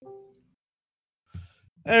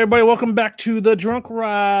Hey everybody, welcome back to the Drunk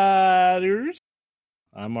Riders.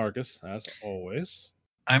 I'm Marcus, as always.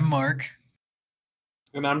 I'm Mark.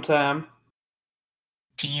 And I'm Tam.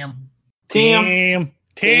 Tam.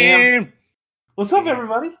 What's up,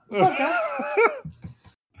 everybody? What's up, guys?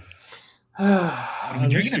 What are we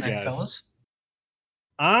drinking tonight, fellas?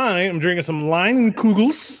 I am drinking some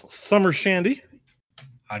Leinenkugels Summer Shandy.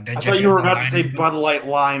 I thought you were about to say Bud Light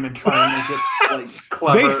Lime and try and make it like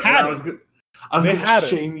clever. They had I was going to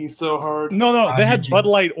shame you so hard. No, they had Bud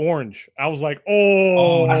Light Orange. I was like,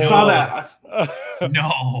 I saw that.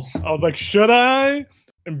 No. I was like, should I?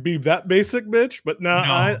 And be that basic, bitch? But no.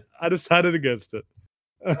 I decided against it.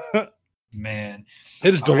 Man.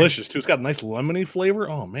 It is delicious, too. It's got a nice lemony flavor.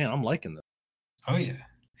 Oh, man, I'm liking this. Oh, yeah.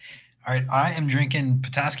 All right, I am drinking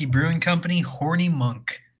Petoskey Brewing Company Horny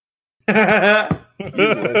Monk. Oh,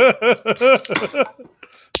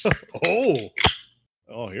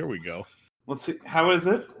 here we go. Let's see. How is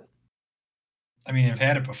it? I mean, I've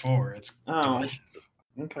had it before. It's delicious.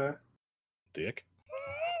 Okay. Dick.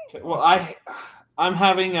 Well, I'm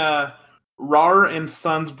having a Rar and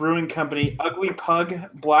Sons Brewing Company Ugly Pug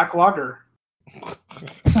Black Lager.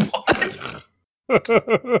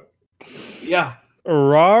 Yeah.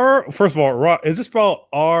 Rar. First of all, Rar. Is this spelled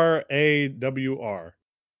R-A-W-R?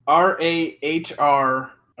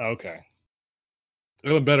 R-A-H-R. Okay. A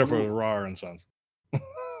little better for Rar and Sons.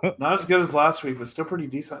 Not as good as last week, but still pretty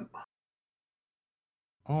decent.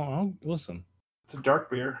 Oh, I'll listen. It's a dark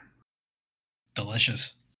beer.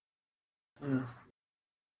 Delicious. Normally,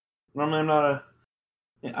 I'm not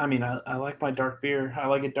I like my dark beer. I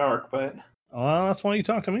like it dark, but... Well, that's why you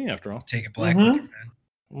talk to me, after all. Take it black, liquor,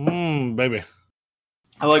 man. Baby.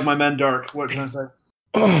 I like my men dark. What can I say?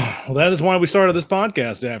 Well, that is why we started this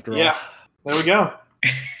podcast, after all. Yeah, there we go.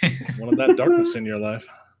 Wanted that darkness in your life.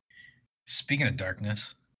 Speaking of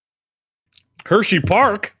darkness. Hershey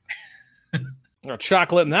Park. Got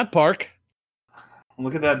chocolate in that park.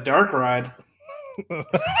 Look at that dark ride.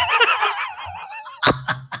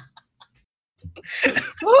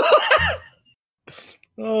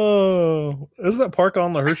 Oh, isn't that park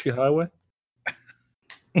on the Hershey Highway?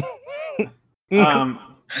 Just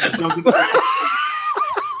don't get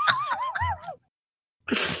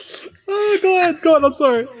Go ahead. I'm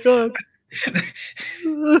sorry. Go ahead.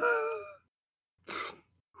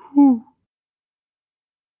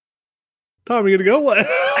 Tom, you gonna go? What?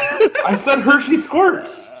 I said Hershey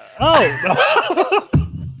squirts. Oh.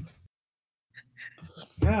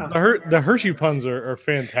 Yeah. The Hershey puns are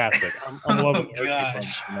fantastic. I'm loving Hershey puns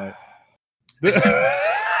tonight. This is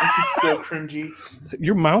so cringy.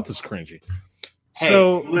 Your mouth is cringy. Hey,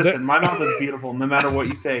 so listen, my mouth is beautiful no matter what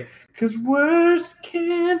you say. Because words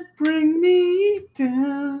can't bring me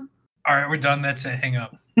down. All right, we're done. That's it. Hang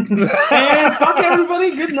up. And fuck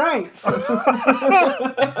everybody. Good night.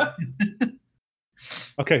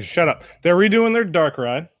 Okay, shut up. They're redoing their dark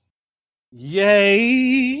ride.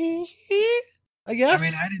 Yay! I guess. I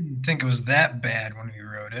mean, I didn't think it was that bad when we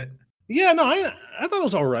wrote it. Yeah, no, I thought it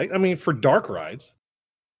was all right. I mean, for dark rides.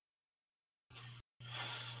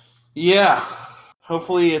 Yeah.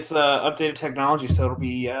 Hopefully it's updated technology, so it'll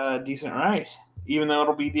be a decent ride. Even though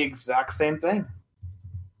it'll be the exact same thing.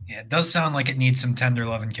 Yeah, it does sound like it needs some tender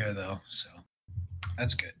love and care, though. So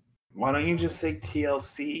that's good. Why don't you just say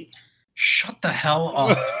TLC? Shut the hell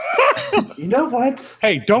up. You know what?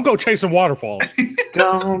 Hey, don't go chasing waterfalls.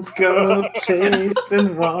 Don't go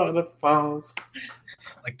chasing waterfalls.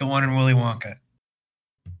 Like the one in Willy Wonka.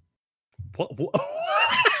 What?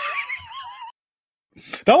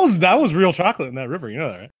 That was real chocolate in that river. You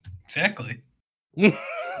know that, right? Exactly.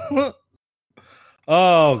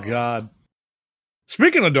 Oh, God.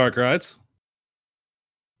 Speaking of dark rides,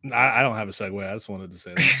 I don't have a segue. I just wanted to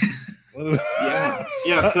say that.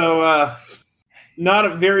 Yeah. So, not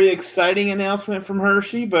a very exciting announcement from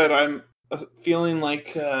Hershey, but I'm feeling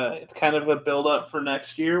like it's kind of a build-up for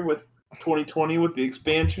next year with 2020 with the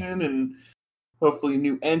expansion and hopefully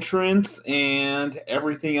new entrants and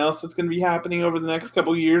everything else that's going to be happening over the next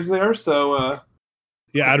couple of years there. So,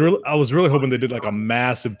 yeah, I was really hoping they did like a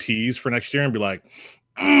massive tease for next year and be like,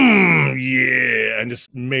 yeah, and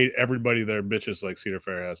just made everybody their bitches like Cedar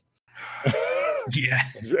Fair has. Yeah.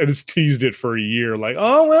 And just teased it for a year, like,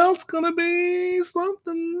 oh, well, it's going to be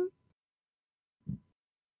something.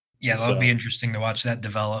 Yeah, that'll be interesting to watch that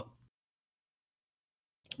develop.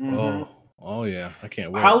 mm-hmm. Oh, yeah. I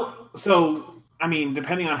can't wait. I mean,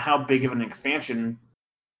 depending on how big of an expansion,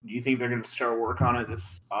 do you think they're going to start work on it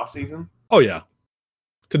this offseason? Oh, yeah.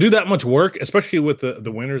 To do that much work, especially with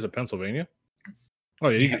the winters of Pennsylvania. Oh,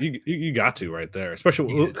 yeah, you got to right there,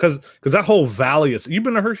 especially because that whole valley is. You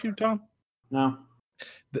been to Hershey, Tom? No.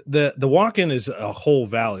 The walk-in is a whole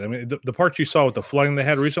valley. I mean, the part you saw with the flooding they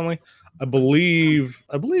had recently, I believe,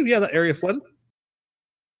 yeah, that area flooded.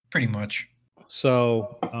 Pretty much.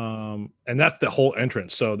 So, and that's the whole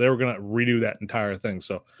entrance. So they were going to redo that entire thing.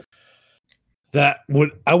 So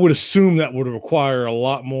I would assume that would require a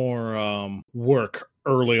lot more work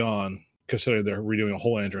early on, considering they're redoing a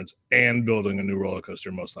whole entrance and building a new roller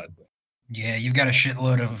coaster, most likely. Yeah, you've got a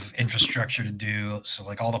shitload of infrastructure to do. So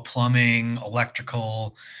like all the plumbing,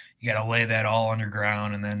 electrical, you got to lay that all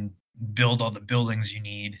underground and then build all the buildings you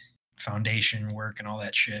need, foundation work and all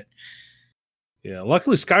that shit. Yeah,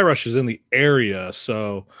 luckily Skyrush is in the area,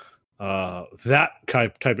 so that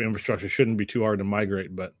type of infrastructure shouldn't be too hard to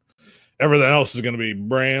migrate, but everything else is going to be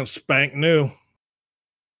brand spank new.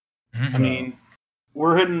 Mm-hmm. I mean,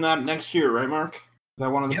 we're hitting that next year, right, Mark? Is that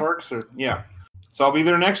one of the parks? Or yeah. So I'll be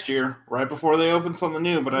there next year, right before they open something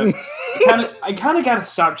new. But I kind of got to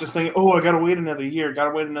stop just thinking, oh, I got to wait another year.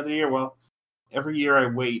 Well, every year I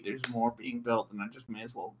wait, there's more being built, and I just may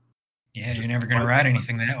as well. Yeah, you're never going to ride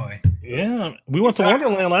anything that way. Yeah, we went to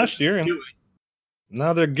Wonderland last year, and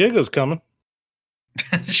now their Giga's coming.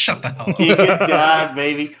 Shut the hell up. Giga dive,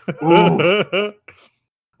 baby. Ooh.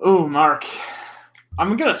 Ooh, Mark.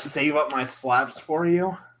 I'm going to save up my slaps for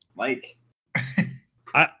you. Like...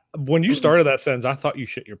 When you started that sentence, I thought you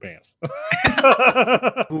shit your pants.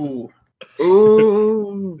 Ooh.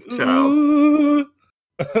 Ooh. Child.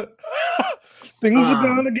 Things are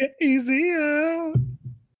gonna get easier.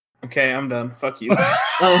 Okay, I'm done. Fuck you.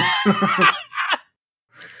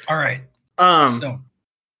 All right. So.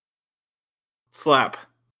 Slap.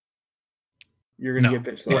 You're gonna get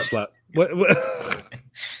bitch slapped. Slap. What?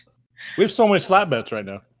 We have so many slap bets right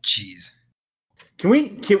now. Jeez. Can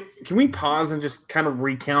we pause and just kind of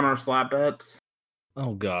recount our slap bets?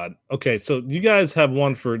 Oh God. Okay, so you guys have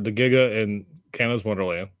one for the Giga and Canada's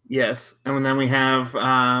Wonderland. Yes, and then we have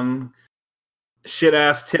shit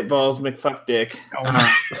ass tit balls McFuck dick.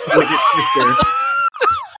 Wicked Twister.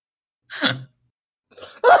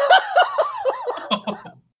 Oh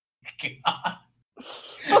God.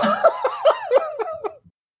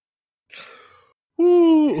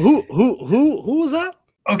 Who was that?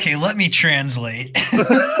 Okay, let me translate.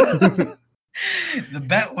 The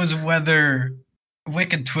bet was whether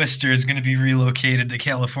Wicked Twister is going to be relocated to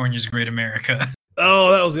California's Great America.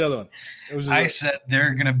 Oh, that was the other one. I said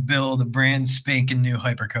they're going to build a brand spanking new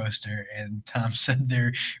hypercoaster, and Tom said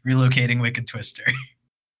they're relocating Wicked Twister.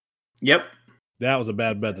 Yep. That was a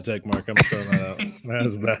bad bet to take, Mark. I'm throwing that out. That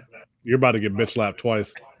was bad. You're about to get bitch slapped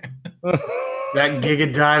twice. That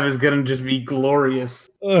Giga dive is going to just be glorious.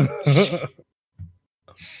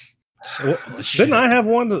 Didn't I have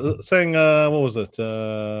one saying, what was it?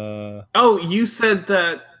 Oh, you said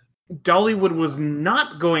that Dollywood was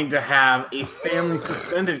not going to have a family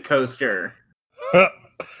suspended coaster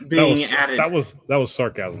being added. That was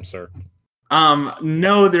sarcasm, sir.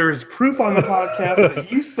 No, there is proof on the podcast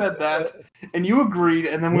that you said that, and you agreed,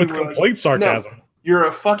 and then we with were complete sarcasm. No, you're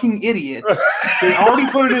a fucking idiot. They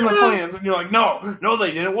already put it in the plans, and you're like, no,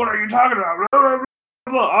 they didn't. What are you talking about?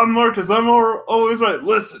 I'm Marcus. I'm always right.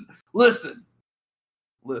 Listen. That's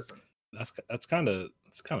kind of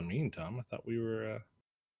mean, Tom. I thought we were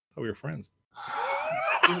friends.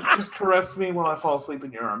 Just caress me while I fall asleep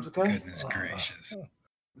in your arms, okay? Goodness gracious.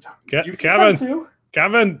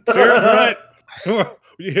 Kevin, Sarah's right.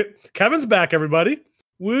 Kevin's back, everybody.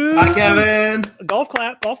 Woo! Hi, Kevin. Golf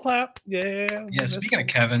clap. Yeah. Yeah, speaking of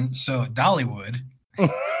Kevin, so Dollywood.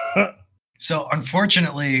 So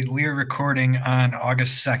unfortunately, we are recording on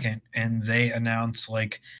August 2nd, and they announced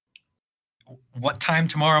like what time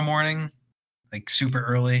tomorrow morning? Like super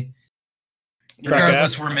early.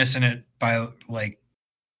 Regardless, we're missing it by like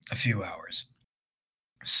a few hours.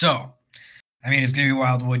 So, I mean, it's going to be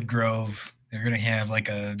Wildwood Grove. They're going to have like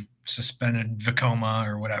a suspended Vekoma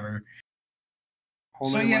or whatever.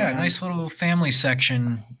 So yeah, nice little family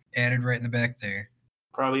section added right in the back there.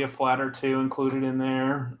 Probably a flat or two included in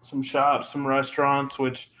there. Some shops, some restaurants,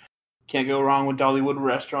 which can't go wrong with Dollywood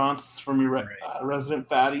restaurants from your resident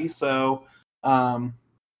fatty. So,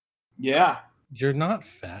 yeah. You're not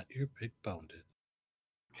fat. You're big-boned.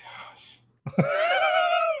 Gosh.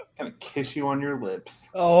 Gonna kiss you on your lips.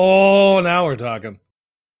 Oh, now we're talking.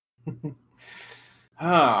 We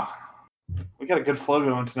got a good flow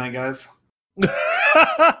going tonight, guys.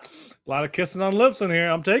 A lot of kissing on lips in here.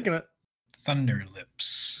 I'm taking it. Thunder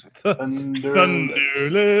Lips. Thunder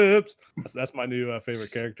Lips. That's my new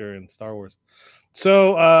favorite character in Star Wars.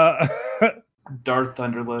 So, Darth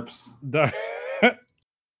Thunder Lips.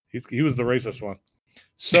 He was the racist one.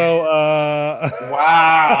 So,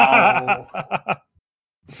 wow.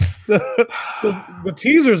 So the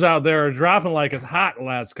teasers out there are dropping like it's hot the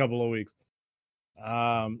last couple of weeks.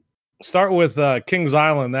 Start with Kings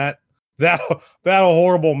Island. That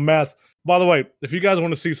horrible mess. By the way, if you guys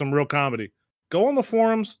want to see some real comedy, go on the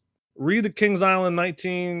forums, read the Kings Island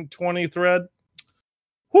 1920 thread.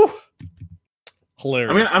 Whew.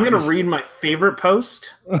 Hilarious. I'm gonna read my favorite post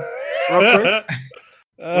real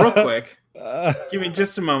quick. Give me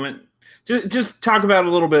just a moment. Just talk about it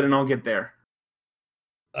a little bit, and I'll get there.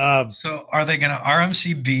 So, are they gonna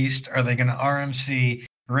RMC Beast? Are they gonna RMC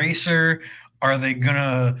Racer? Are they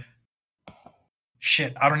gonna?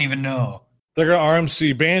 Shit, I don't even know. They're gonna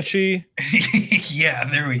RMC Banshee. Yeah,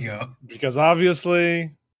 there we go. Because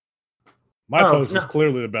obviously, my post is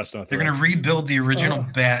clearly the best on. They're gonna rebuild the original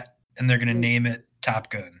Bat, and they're gonna name it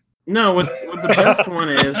Top Gun. No, what the best one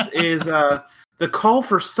is the call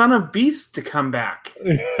for Son of Beast to come back.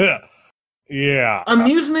 Yeah.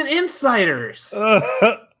 Amusement Insiders.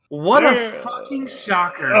 What a fucking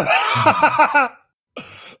shocker.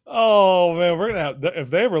 Oh man, we're gonna have, if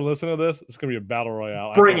they ever listen to this, it's gonna be a battle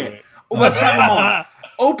royale. Bring it. Let's have them on.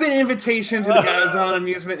 Open invitation to the guys on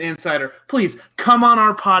Amusement Insider. Please come on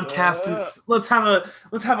our podcast and let's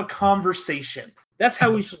have a conversation. That's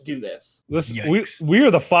how we should do this. We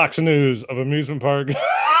are the Fox News of amusement park.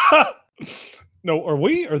 No, are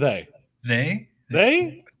we or they? They?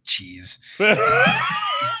 Jeez.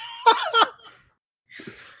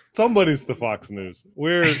 Somebody's the Fox News.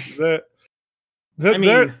 We're they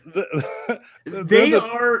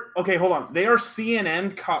are okay. Hold on. They are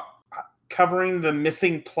CNN covering the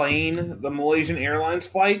missing plane, the Malaysian Airlines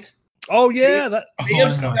flight. Oh yeah, they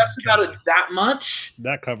obsess about it that much.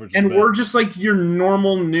 That coverage, and we're just like your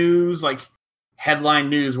normal news, like headline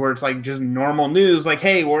news, where it's like just normal news. Like,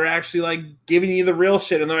 hey, we're actually like giving you the real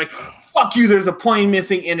shit, and they're like, "Fuck you!" There's a plane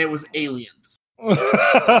missing, and it was aliens.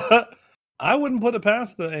 I wouldn't put it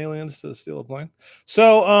past the aliens to steal a plane.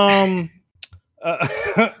 So,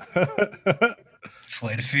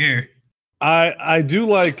 Flight of Fear. I do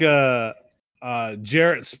like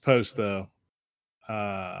Jarrett's post though.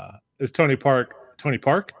 Is Tony Clark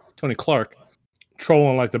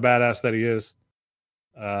trolling like the badass that he is,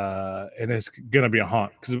 and it's gonna be a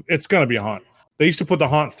haunt because it's gonna be a haunt. They used to put the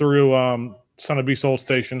haunt through Son of Beast Old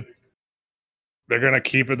Station. They're gonna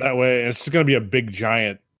keep it that way. It's gonna be a big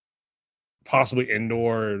giant, possibly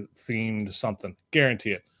indoor themed something.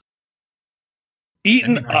 Guarantee it.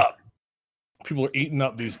 Eaten up. People are eating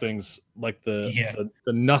up these things like the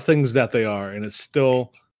nothings that they are, and it's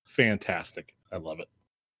still fantastic. I love it.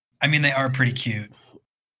 I mean, they are pretty cute.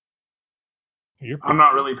 I'm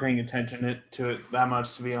not really paying attention to it that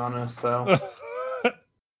much, to be honest. So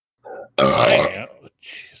they're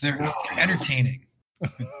entertaining.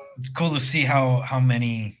 It's cool to see how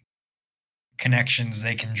many connections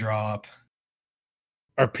they can draw up.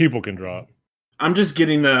 Or people can draw up. I'm just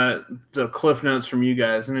getting the cliff notes from you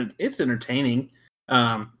guys, and it's entertaining.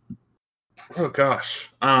 Oh gosh.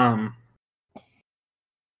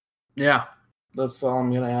 Yeah, that's all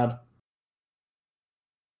I'm gonna add.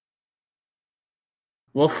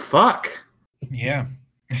 Well, fuck. Yeah.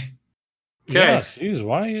 Okay. Yeah, jeez,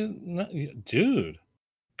 why are you not, dude?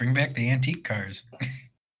 Bring back the antique cars.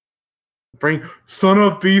 Son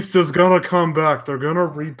of Beast is gonna come back. They're gonna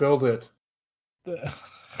rebuild it.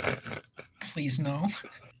 Please no.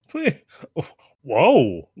 Please.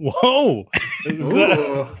 Whoa.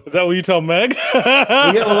 Is that what you tell Meg? We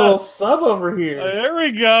get a little sub over here. There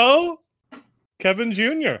we go. Kevin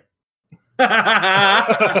Jr.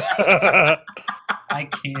 I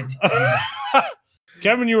can't.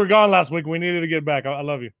 Kevin, you were gone last week. We needed to get back. I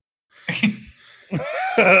love you.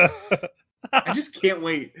 I just can't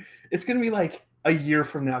wait. It's going to be like a year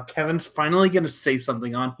from now. Kevin's finally going to say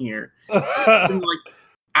something on here. And like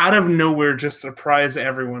out of nowhere, just surprise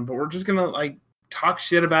everyone. But we're just going to like talk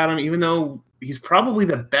shit about him, even though he's probably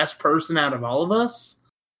the best person out of all of us.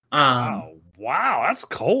 Wow, that's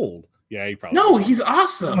cold. Yeah, he probably. No, he's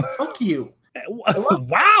awesome. Fuck you.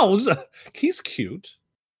 Wow, he's cute.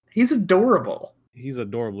 He's adorable. He's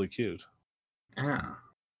adorably cute. Yeah.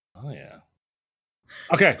 Oh yeah.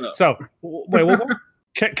 Okay, so wait, what?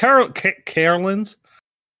 Carolyn's.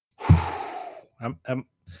 I'm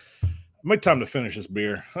make time to finish this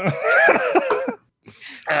beer.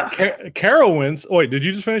 Carowinds. Oh, wait, did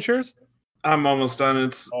you just finish yours? I'm almost done.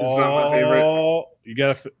 It's not my favorite. Oh, you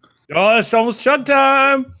gotta. Oh, it's almost shut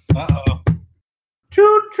time. Uh-oh.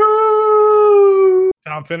 Choo choo.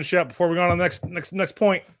 Tom, finish up before we go on to the next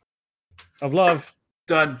point of love.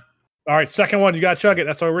 Done. All right, second one. You gotta chug it.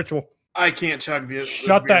 That's our ritual. I can't chug this.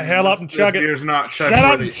 Shut the hell up and chug it. Beer's not Shut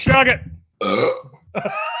up and chug it.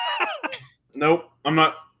 Nope, I'm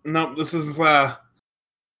not. Nope, this is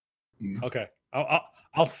Okay,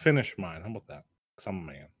 I'll finish mine. How about that? Because I'm a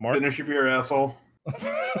man. Mark, Finish your beer, asshole.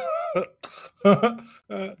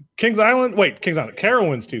 Kings Island. Wait, Kings Island.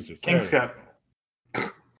 Carowinds Teasers. King's Cup.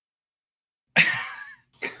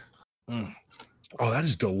 Oh, that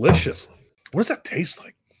is delicious. What does that taste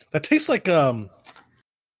like? That tastes like a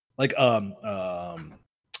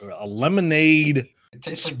lemonade. It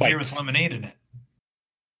tastes like spiked. beer with lemonade in it.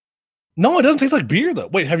 No, it doesn't taste like beer though.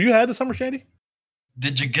 Wait, have you had the Summer Shady?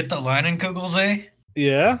 Did you get the Leinenkugels, eh?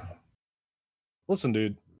 Yeah. Listen,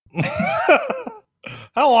 dude.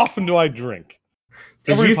 How often do I drink?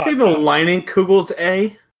 Did you say the Leinenkugels,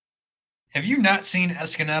 A? Have you not seen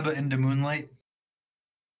Escanaba into Moonlight?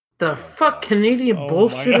 The fuck Canadian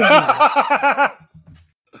bullshit is that?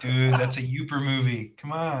 Dude, that's a Youper movie.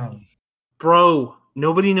 Come on. Bro,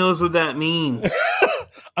 nobody knows what that means.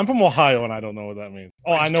 I'm from Ohio and I don't know what that means.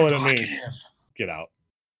 Oh, I know what it means. Get out.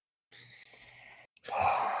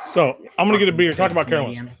 So I'm gonna get a beer. Talk about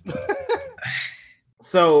Carowinds.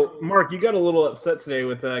 So, Mark, you got a little upset today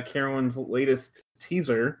with Carowinds' latest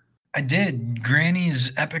teaser. I did.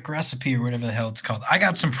 Granny's Epic Recipe or whatever the hell it's called. I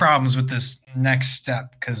got some problems with this next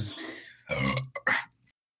step because...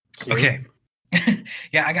 Okay.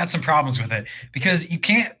 Yeah, I got some problems with it because you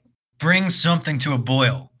can't bring something to a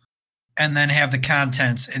boil and then have the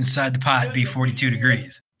contents inside the pot be 42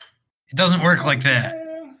 degrees. It doesn't work like that.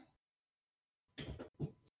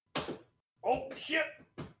 Oh, shit.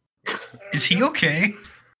 Is he okay?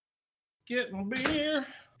 Get my beer.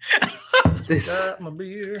 This... Got my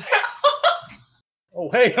beer. Oh,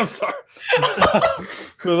 hey, I'm sorry.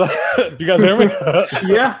 You guys hear me?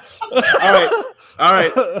 Yeah. All right.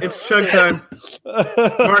 It's chug time.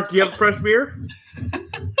 Mark, do you have fresh beer?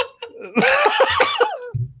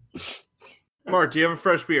 Mark, do you have a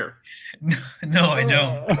fresh beer? No, I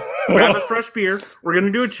don't. Grab a fresh beer. We're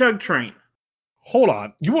gonna do a chug train. Hold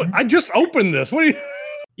on. I just opened this. What are you?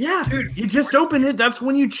 Yeah, dude, you just opened it. That's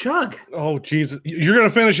when you chug. Oh, Jesus. You're going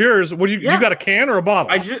to finish yours. What do you got a can or a bottle?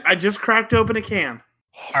 I just cracked open a can.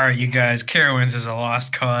 All right, you guys. Carowinds is a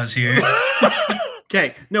lost cause here.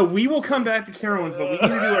 Okay. No, we will come back to Carowinds, but we need to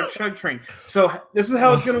do our chug train. So this is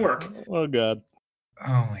how it's going to work. Oh, God.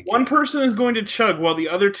 Oh, my God. One person is going to chug while the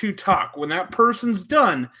other two talk. When that person's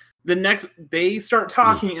done, they start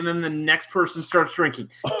talking, and then the next person starts drinking.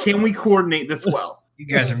 Can we coordinate this well? You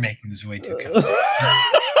guys are making this way too complicated.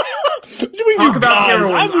 Talk about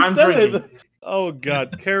Carowinds. I'm drinking. Oh,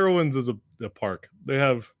 God. Carowinds is a park. They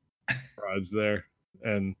have rides there,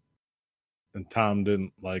 and Tom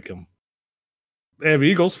didn't like them. They have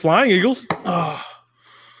eagles, flying eagles. Oh,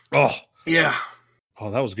 yeah.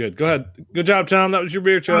 Oh, that was good. Go ahead. Good job, Tom. That was your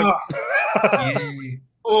beer chug.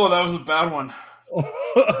 Oh, that was a bad one.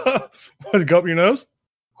 What, go up your nose?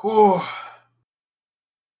 Oh.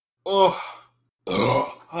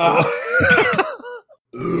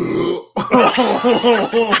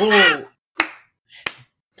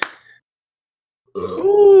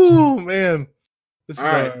 Ooh, man. This all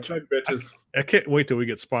right, chug bitches. I can't wait till we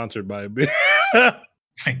get sponsored by a beer.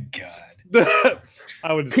 My God.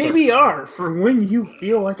 I would PBR for when you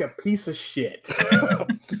feel like a piece of shit.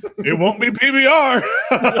 It won't be PBR.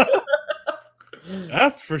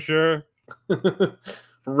 That's for sure.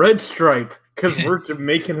 Red Stripe, because we're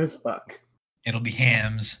Jamaican as fuck. It'll be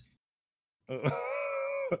hams.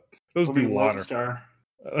 Those would be water. Star.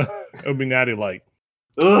 It would be Natty Light.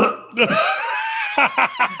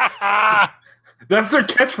 That's their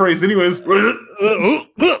catchphrase, anyways.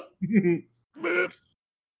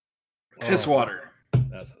 Piss water.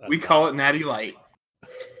 That's we call it Natty Light.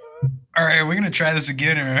 All right, are we going to try this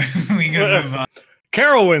again, or are we going to move on?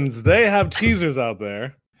 Carowinds, they have teasers out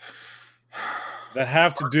there that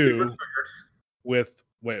have to do with...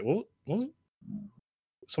 Wait, what was it?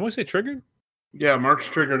 Somebody say triggered? Yeah, Mark's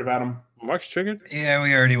triggered about him. Mark's triggered? Yeah,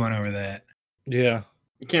 we already went over that. Yeah.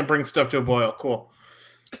 You can't bring stuff to a boil. Cool.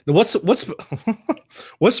 What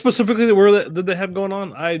specifically did they have going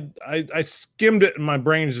on? I skimmed it and my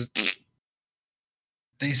brain just...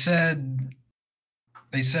 They said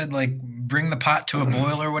like bring the pot to a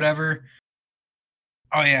boil or whatever.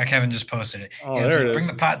 Oh yeah, Kevin just posted it. Oh, yeah, there it is. Bring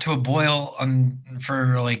the pot to a boil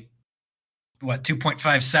for like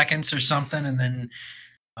 2.5 seconds or something, and then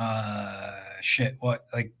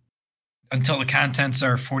until the contents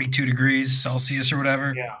are 42 degrees Celsius or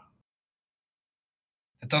whatever. Yeah.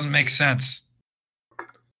 It doesn't make sense.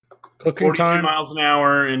 Cooking 42 time miles an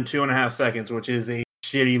hour in 2.5 seconds, which is a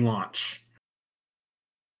shitty launch.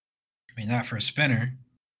 I mean, not for a spinner.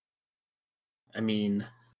 I mean...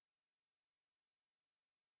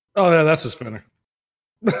 Oh, yeah, that's a spinner.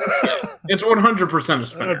 It's 100% a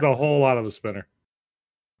spinner. That's a whole lot of a spinner.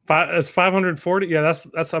 It's 540. Yeah,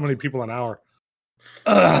 that's how many people an hour.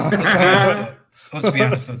 Let's be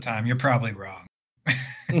honest, though, Tom. You're probably wrong.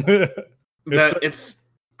 It's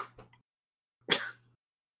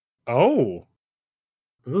oh.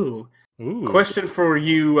 Ooh. Ooh. Question for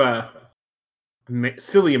you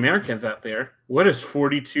silly Americans out there. What is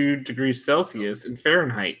 42 degrees Celsius in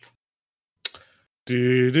Fahrenheit?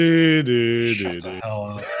 Shut the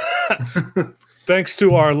hell up. Thanks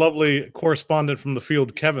to our lovely correspondent from the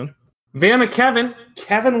field, Kevin. Vanna Kevin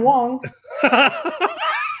Wong.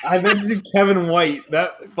 I meant to do Kevin White.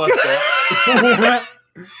 That fucked up.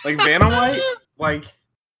 Like Vanna White? Like,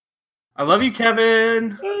 I love you,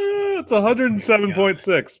 Kevin. It's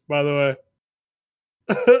 107.6, by the way.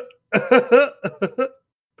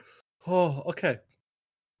 Oh, okay.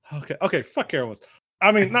 Okay, fuck Carol's.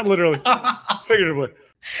 I mean, not literally, figuratively.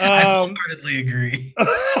 I wholeheartedly agree.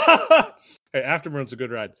 Hey, Afterburner's a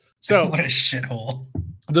good ride. So what a shithole.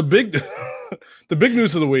 The big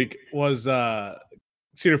news of the week was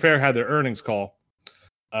Cedar Fair had their earnings call,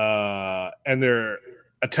 and their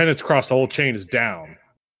attendance across the whole chain is down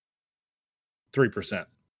 3%,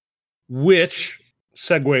 which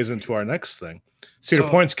segues into our next thing. Cedar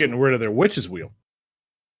Point's getting rid of their witch's wheel.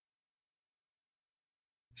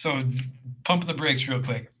 So pump the brakes real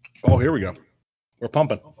quick. Oh, here we go. We're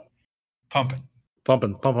pumping. Pump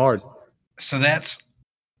hard. So that's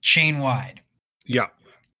chain wide. Yeah.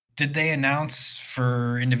 Did they announce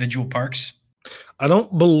for individual parks? I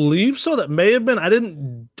don't believe so. That may have been. I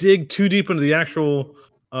didn't dig too deep into the actual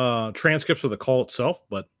transcripts of the call itself,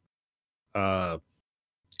 but I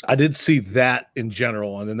did see that in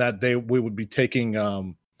general, and then that we would be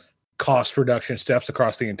taking cost reduction steps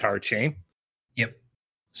across the entire chain. Yep.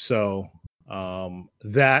 So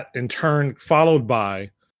that in turn followed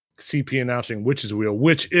by CP announcing Witch's Wheel,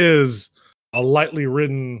 which is a lightly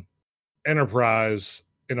ridden enterprise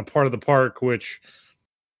in a part of the park which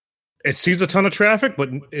it sees a ton of traffic, but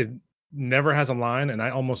it never has a line, and I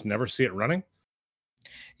almost never see it running.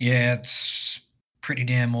 Yeah, it's pretty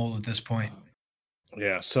damn old at this point.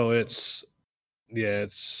 Yeah, so it's I mean,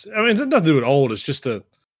 it's nothing to do with old. It's just a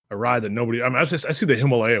ride that nobody. I mean, I see the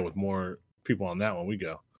Himalaya with more people on that when we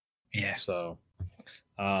go. Yeah. So,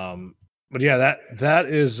 but yeah, that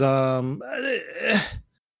is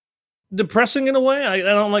depressing in a way. I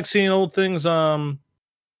don't like seeing old things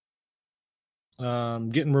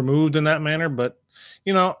getting removed in that manner, but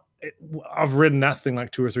you know, I've ridden that thing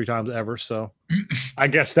like 2 or 3 times ever, so I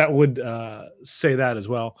guess that would say that as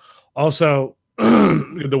well. Also,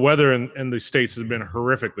 the weather in the States has been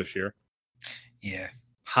horrific this year. Yeah.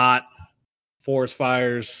 Hot, forest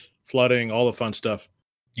fires, flooding, all the fun stuff.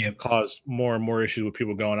 Yep. Caused more and more issues with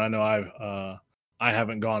people going. I know I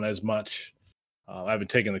haven't gone as much. I haven't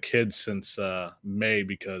taken the kids since May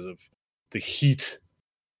because of the heat.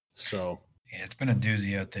 So yeah, it's been a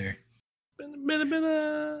doozy out there.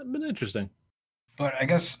 Been interesting. But I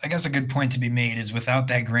guess a good point to be made is without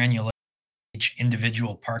that granular each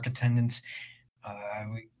individual park attendance,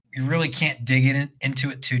 we really can't dig into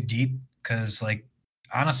it too deep because, like,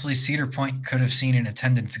 honestly, Cedar Point could have seen an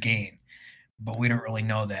attendance gain, but we don't really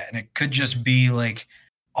know that. And it could just be like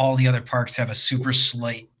all the other parks have a super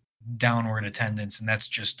slight downward attendance, and that's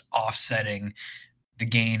just offsetting the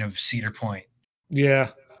gain of Cedar Point. Yeah.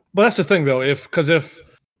 But that's the thing, though. I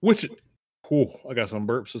got some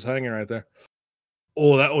burps just hanging right there.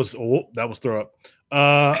 That was throw up.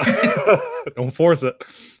 Don't force it.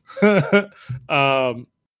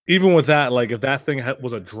 Even with that, like if that thing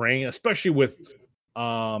was a drain, especially with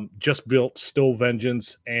just built Still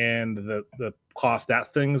Vengeance and the cost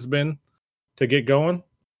that thing's been to get going,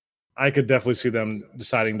 I could definitely see them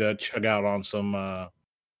deciding to chug out on some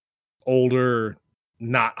older,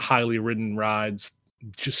 not highly ridden rides,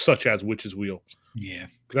 just such as Witch's Wheel. Yeah,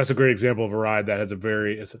 that's a great example of a ride that has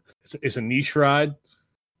it's a niche ride,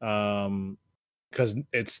 because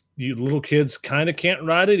you little kids kind of can't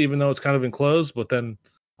ride it, even though it's kind of enclosed. But then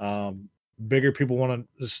bigger people want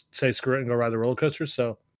to just say screw it and go ride the roller coaster.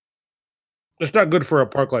 So it's not good for a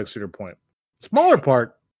park like Cedar Point. Smaller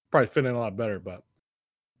park probably fit in a lot better, but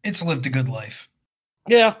it's lived a good life.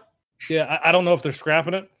 Yeah. I don't know if they're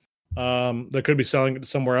scrapping it. They could be selling it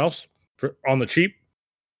somewhere else on the cheap.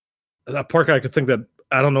 That park, I could think that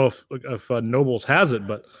I don't know if Nobles has it,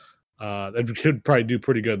 but they could probably do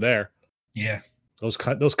pretty good there. Yeah, those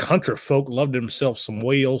country folk loved themselves some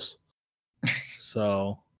whales.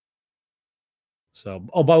 So.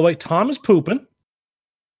 Oh, by the way, Tom is pooping,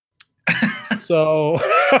 so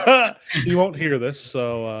he won't hear this.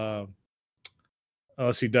 So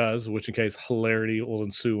unless he does, which in case hilarity will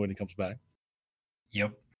ensue when he comes back.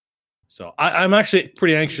 Yep. So I'm actually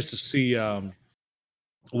pretty anxious to see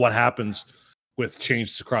what happens with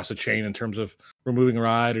changes across the chain in terms of removing a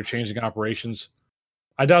ride or changing operations.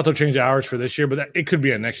 I doubt they'll change hours for this year, but it could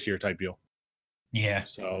be a next year type deal. Yeah.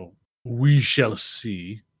 So we shall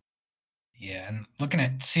see. Yeah, and looking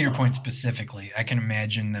at Cedar Point specifically, I can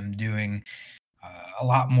imagine them doing a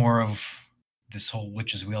lot more of this whole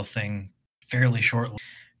Witch's Wheel thing fairly shortly.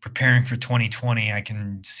 Preparing for 2020, I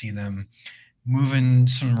can see them moving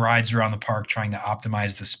some rides around the park, trying to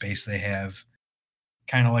optimize the space they have.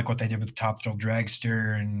 Kind of like what they did with the Top Thrill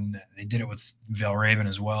Dragster, and they did it with Valraven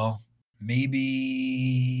as well.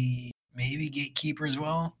 Maybe Gatekeeper as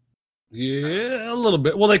well. Yeah, a little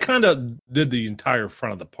bit. Well, they kind of did the entire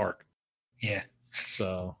front of the park. Yeah.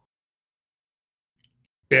 So,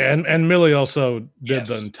 yeah, and Millie also did Yes.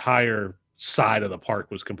 the entire side of the park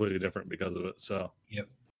was completely different because of it. So, Yep.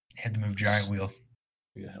 Had to move Giant Wheel.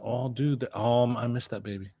 yeah. Oh, dude, I missed that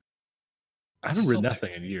baby. I haven't ridden that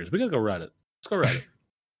thing in years. We gotta go ride it. Let's go ride it.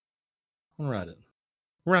 I'm ride it.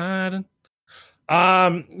 Riding.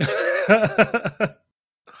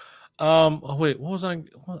 Oh wait, what was I?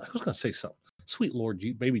 Well, I was gonna say something. Sweet Lord,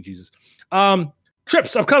 baby Jesus.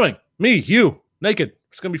 Trips upcoming. Me, you, naked.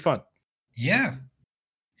 It's gonna be fun. Yeah.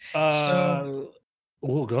 Well,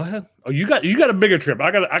 go ahead. Oh, you got a bigger trip. I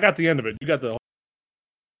got the end of it. You got the.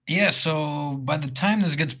 Yeah. So by the time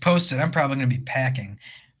this gets posted, I'm probably gonna be packing,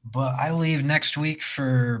 but I leave next week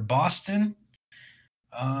for Boston.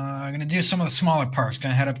 I'm gonna do some of the smaller parks.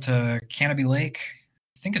 Gonna head up to Canopy Lake.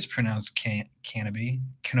 I think it's pronounced Canopy.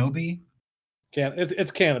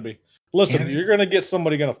 It's Canopy. Listen, Canopy? you're gonna get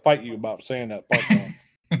somebody gonna fight you about saying that part.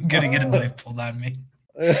 I'm gonna get a knife pulled on me.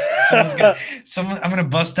 I'm gonna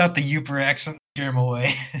bust out the Yooper accent and scare him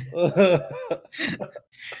away.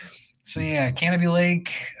 So yeah, Canopy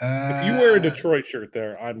Lake. If you wear a Detroit shirt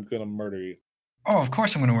there, I'm gonna murder you. Oh, of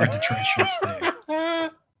course I'm gonna wear Detroit shirts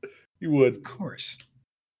there. You would. Of course.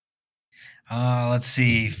 Let's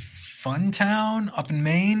see. Funtown up in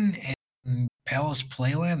Maine and Palace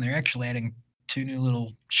Playland. They're actually adding 2 new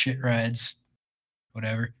little shit rides.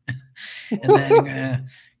 Whatever. And then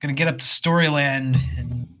gonna get up to Storyland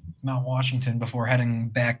in Mount Washington before heading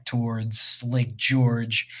back towards Lake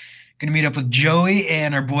George. Gonna meet up with Joey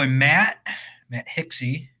and our boy Matt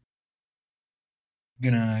Hicksey.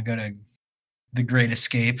 Gonna go to the Great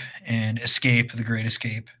Escape and escape the Great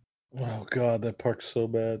Escape. Oh God, that park's so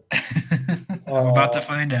bad. I'm about to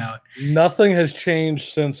find out. Nothing has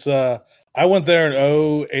changed since I went there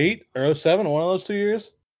in 08 or 07, one of those 2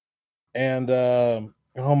 years. And oh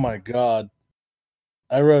my God,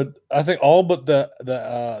 I rode. I think all but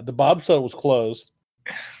the bobsled was closed,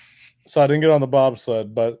 so I didn't get on the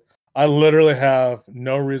bobsled. But I literally have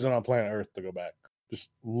no reason on planet Earth to go back. Just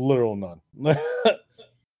literal none.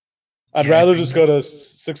 I'd rather just go to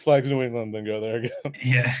Six Flags New England than go there again.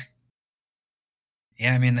 Yeah.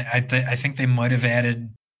 Yeah, I mean, I think they might have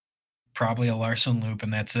added probably a Larson loop,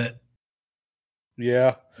 and that's it.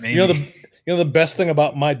 Yeah, Maybe. You know the best thing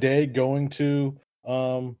about my day going to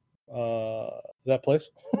that place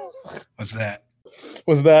What's that?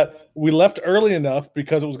 was that we left early enough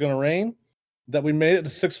because it was going to rain that we made it to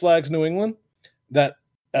Six Flags New England. That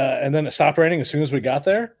and then it stopped raining as soon as we got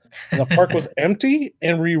there, and the park was empty,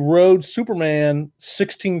 and we rode Superman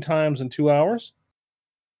 16 times in 2 hours.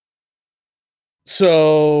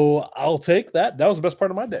 So I'll take that. That was the best part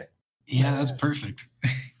of my day. Yeah, that's perfect.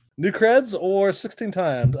 New creds or 16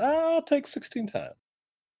 times? I'll take 16 times.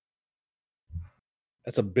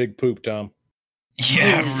 That's a big poop, Tom.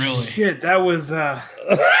 Yeah, Holy really. Shit, that was. I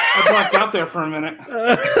blacked out there for a minute.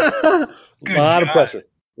 Good Lot of God. pressure.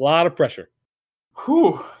 A lot of pressure.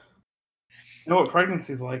 Whew. You know what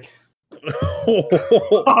pregnancy's like?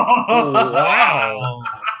 Wow.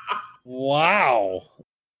 Wow.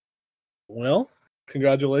 Well,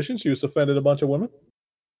 congratulations. You just offended a bunch of women.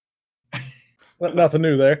 Nothing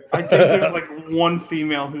new there. I think there's like one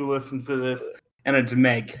female who listens to this, and it's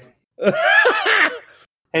Meg.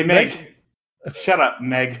 Hey, Meg. Shut up,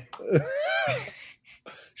 Meg.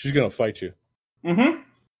 She's going to fight you. Mm-hmm.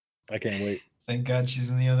 I can't wait. Thank God she's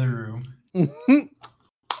in the other room.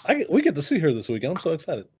 We get to see her this weekend. I'm so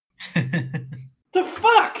excited. The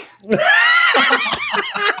fuck?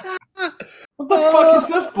 What the fuck is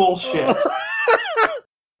this bullshit?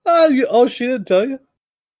 She didn't tell you?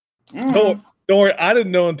 Mm. Don't worry. I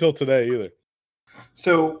didn't know until today either.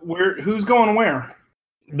 So who's going where?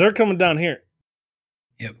 They're coming down here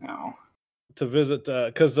Yep. No. to visit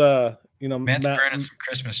because Matt's burning some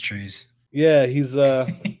Christmas trees. Yeah, he's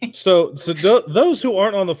so those who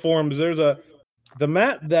aren't on the forums, there's the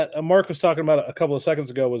Matt that Mark was talking about a couple of seconds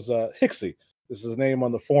ago was Hicksey. This is his name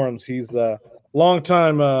on the forums. He's a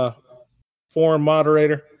longtime forum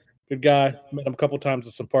moderator. Good guy. Met him a couple times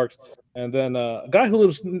at some parks. And then a guy who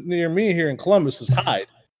lives near me here in Columbus is Hyde.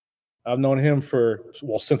 I've known him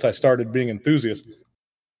since I started being enthusiast.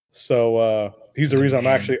 So he's the reason I'm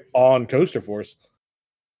actually on Coaster Force.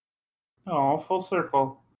 Oh, full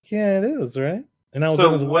circle. Yeah, it is, right? And I was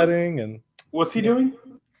at his wedding. And what's he doing?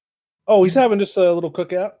 Oh, he's having just a little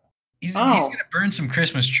cookout. He's going to burn some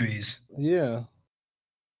Christmas trees. Yeah.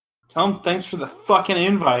 Tell him thanks for the fucking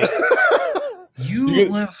invite. You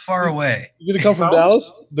live far away. You gonna come from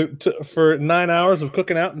Dallas for 9 hours of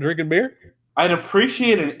cooking out and drinking beer? I'd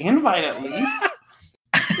appreciate an invite at least.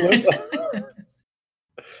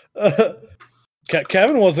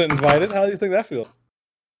 Kevin wasn't invited. How do you think that feels?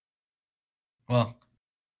 Well,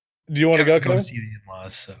 do you want to go, Kevin? To see the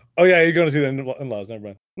in-laws. So. Oh yeah, you're going to see the in-laws.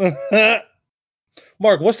 Never mind.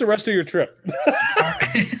 Mark, what's the rest of your trip?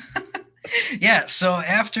 Yeah, so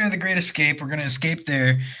after the Great Escape, we're gonna escape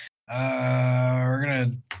there. We're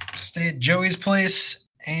gonna stay at Joey's place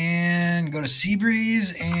and go to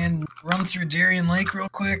Seabreeze and run through Darien Lake real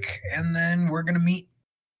quick, and then we're gonna meet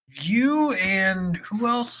you and who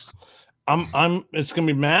else? It's gonna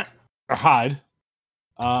be Matt or Hyde,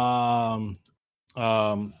 Joe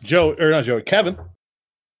or not Joey, Kevin.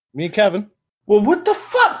 Me and Kevin. Well, what the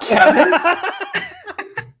fuck, Kevin?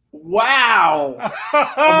 Wow.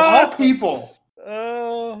 Of all people.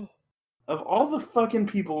 Of all the fucking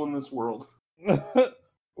people in this world.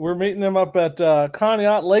 We're meeting them up at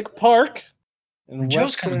Conneaut Lake Park.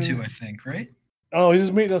 Joe's coming too, I think, right? Oh,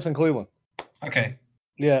 he's meeting us in Cleveland. Okay.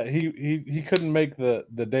 Yeah, he couldn't make the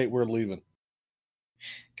date we're leaving.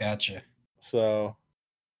 Gotcha. So,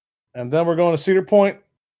 and then we're going to Cedar Point.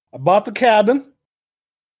 I bought the cabin.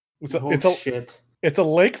 It's a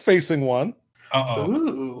lake-facing one.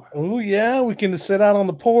 Uh-oh. Ooh, yeah. We can sit out on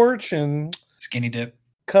the porch and skinny dip,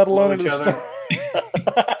 cuddle under the stars,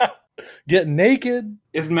 get naked.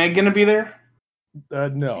 Is Meg gonna be there?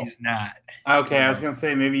 No, he's not. Okay, I was gonna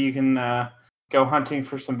say maybe you can go hunting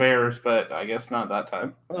for some bears, but I guess not that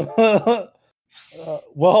time.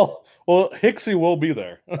 Well, Hixie will be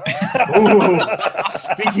there. Ooh,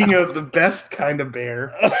 speaking of the best kind of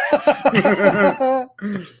bear,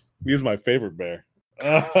 he's my favorite bear.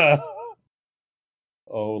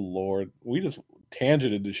 Oh Lord, we just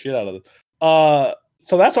tangented the shit out of this.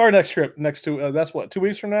 So that's our next trip. That's what, 2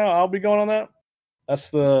 weeks from now. I'll be going on that. That's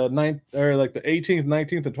the 9th or like the 18th,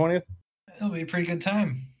 19th, and 20th. It'll be a pretty good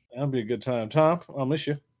time. That'll be a good time, Tom. I'll miss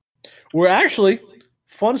you. We're actually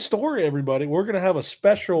fun story, everybody. We're gonna have a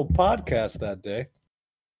special podcast that day,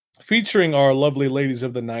 featuring our lovely ladies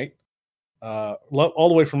of the night, all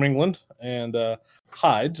the way from England, and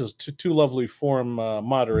Hyde, just two lovely forum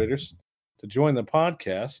moderators, to join the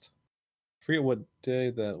podcast. I forget what day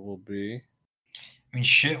that will be. I mean,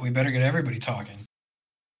 shit, we better get everybody talking.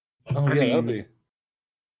 Oh, yeah, that'll be.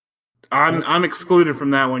 I'm excluded from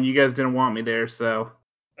that one. You guys didn't want me there, so.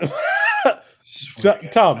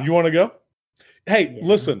 Tom, you want to go? Hey,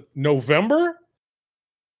 listen, November?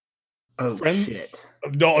 Oh, shit.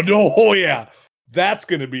 No, oh, yeah. That's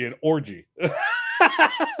going to be an orgy.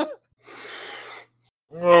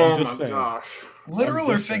 Oh, my gosh. Literal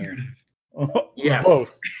or figurative? Yes.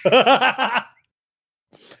 Both.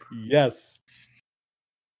 Yes.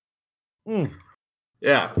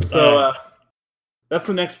 Yeah. So that's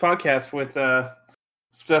the next podcast with a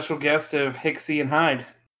special guest of Hixie and Hyde.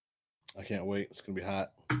 I can't wait. It's gonna be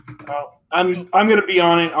hot. I'm gonna be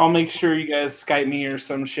on it. I'll make sure you guys Skype me or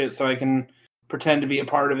some shit so I can pretend to be a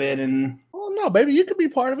part of it. And oh no, baby, you can be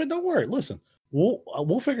part of it. Don't worry. Listen,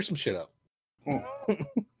 we'll figure some shit out.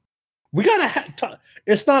 We gotta.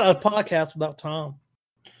 It's not a podcast without Tom.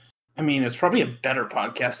 I mean, it's probably a better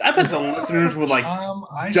podcast. I bet the listeners would like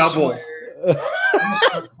I double. Swear, I'm gonna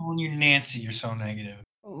start calling you Nancy. You're so negative.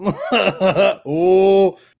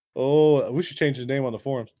 Oh, we should change his name on the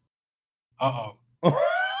forums. Uh-oh.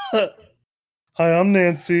 Hi, I'm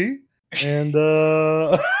Nancy, and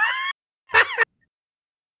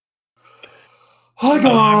hi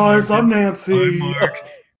guys, I'm Nancy. I'm Mark,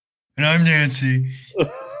 and I'm Nancy.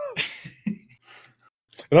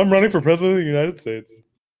 And I'm running for president of the United States.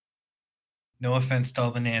 No offense to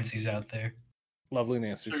all the Nancys out there. Lovely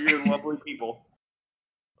Nancys. You're lovely people.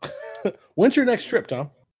 When's your next trip, Tom?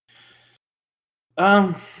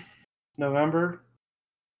 November.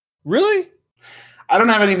 Really? I don't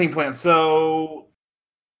have anything planned. So,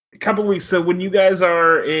 a couple weeks. So, when you guys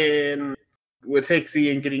are in with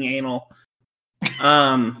Hixie and getting anal,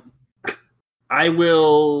 I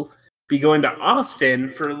will be going to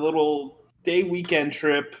Austin for a little day weekend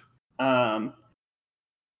trip.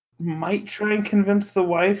 Might try and convince the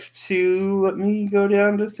wife to let me go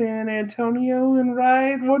down to San Antonio and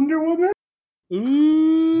ride Wonder Woman.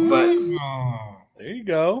 Ooh, But there you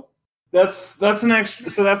go. that's an extra.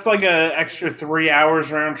 So that's like an extra 3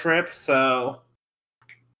 hours round trip. So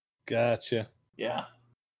Gotcha. yeah.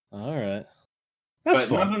 All right. That's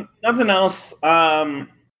But fun. nothing else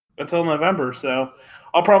until November. So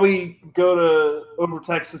I'll probably go to over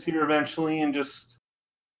Texas here eventually and just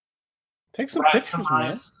Take some ride pictures, some man.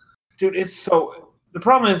 rides. Dude, the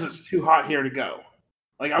problem is it's too hot here to go.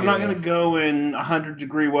 Like I'm not Yeah. gonna go in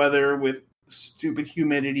 100-degree weather with stupid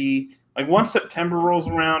humidity. Like once September rolls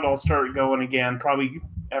around, I'll start going again. Probably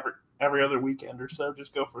every other weekend or so.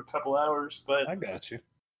 Just go for a couple hours. But I got you.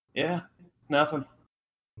 yeah, nothing.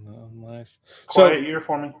 No, nice. Quiet year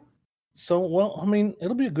for me. So, well, I mean,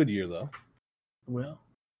 it'll be a good year though. Well,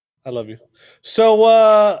 I love you.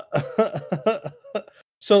 So,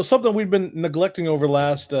 so something we've been neglecting over the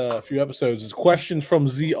last few episodes is questions from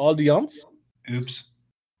the audience. Oops.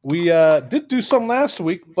 We did do some last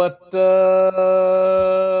week, but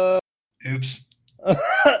Oops.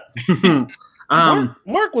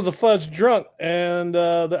 Mark was a fudge drunk, and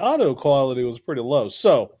the audio quality was pretty low.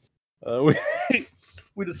 So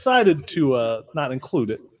we decided to not include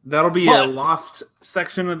it. that'll be a lost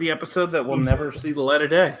section of the episode that will never see the light of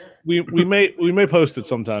day. We may post it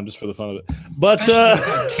sometime just for the fun of it. But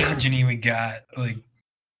How tangent-y we got. Like,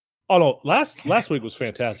 oh no, last week was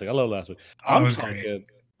fantastic. I love last week. it was great.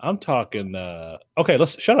 I'm talking. Okay,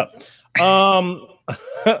 let's shut up.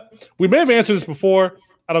 We may have answered this before.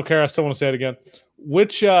 I don't care. I still want to say it again.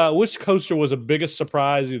 Which coaster was the biggest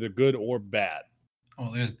surprise, either good or bad?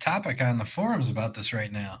 Well, there's a topic on the forums about this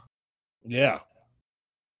right now. Yeah,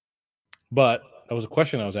 but that was a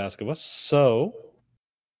question I was asking us. So,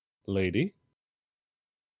 lady,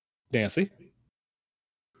 Nancy.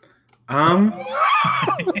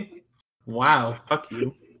 Wow, fuck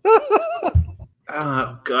you.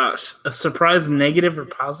 Oh gosh, a surprise, negative or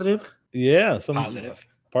positive? Yeah, some Positive.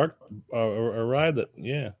 park a ride that.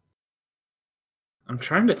 Yeah, I'm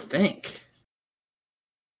trying to think.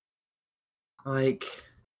 Like,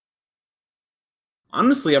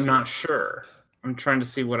 honestly, I'm not sure. I'm trying to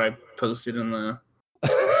see what I posted in the.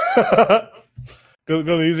 go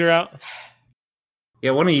the easier out.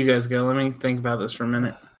 Yeah, one of you guys go. Let me think about this for a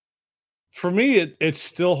minute. For me, it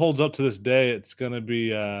still holds up to this day. It's going to be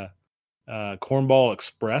Cornball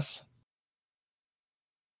Express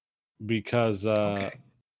because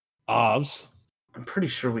Ovs. I'm pretty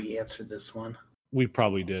sure we answered this one. We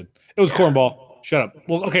probably did. It was Cornball. Shut up.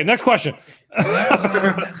 Well, okay, next question.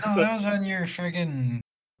 That was on your friggin'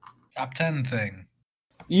 top 10 thing.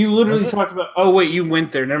 You literally talked about. Oh wait, you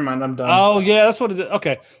went there. Never mind. I'm done. Oh yeah, that's what it is.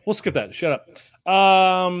 Okay, we'll skip that. Shut up.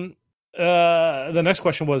 The next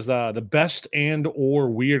question was the best and or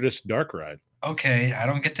weirdest dark ride. Okay, I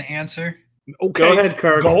don't get to answer. Okay, Go ahead,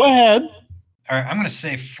 Kurt. Go ahead. All right, I'm going to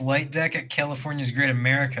say Flight Deck at California's Great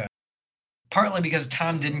America. Partly because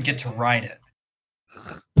Tom didn't get to ride it.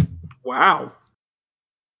 Wow.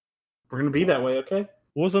 We're gonna be that way, okay?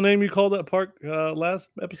 What was the name you called that park last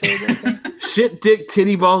episode? Shit, dick,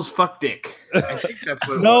 titty balls, fuck dick. I think that's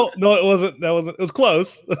what it was. No, it wasn't. That wasn't. It was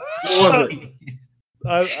close. What was it?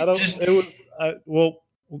 I don't. It was.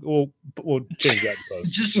 We'll change that.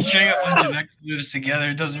 Post. Just string a bunch of expletives together.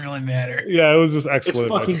 It doesn't really matter. Yeah, it was just It's expletive.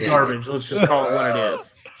 fucking garbage. Let's just call it what it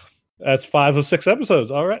is. That's 5 of 6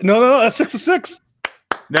 episodes. All right. No, that's 6 of 6.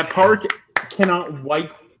 That park cannot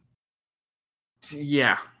wipe.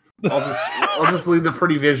 Yeah. I'll just leave the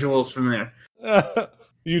pretty visuals from there.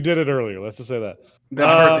 You did it earlier. Let's just say that.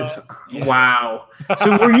 That park is wow.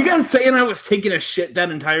 So were you guys saying I was taking a shit that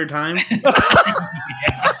entire time?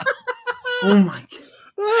 Oh my god.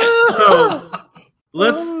 So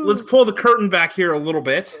let's pull the curtain back here a little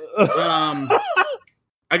bit.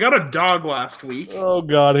 I got a dog last week. Oh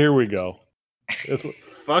god, here we go.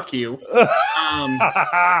 Fuck you.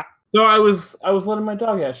 So I was letting my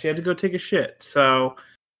dog out. She had to go take a shit. So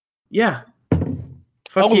yeah.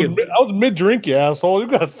 Fuck you. I was mid-drink, you asshole. You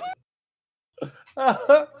guys.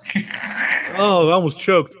 Oh, I almost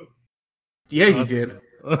choked. Yeah, you did.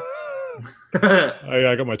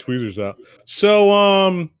 I got my tweezers out.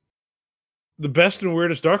 So, the best and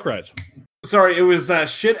weirdest dark rides. Sorry, it was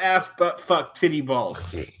shit ass butt fuck titty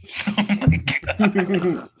balls. Oh my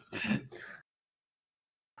god.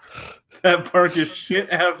 That park is shit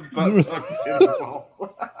ass butt fuck titty balls.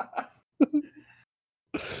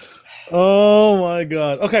 Oh my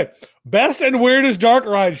god. Okay, best and weirdest dark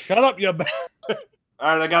ride. Shut up, you bastard.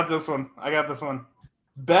 All right, I got this one.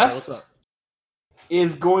 Best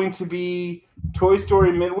is going to be Toy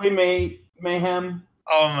Story Midway Mayhem.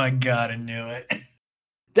 Oh my god, I knew it.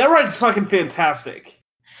 That ride's fucking fantastic.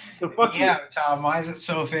 So fuck you. Yeah, Tom, why is it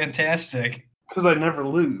so fantastic? Because I never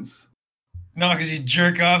lose. No, because you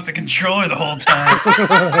jerk off the controller the whole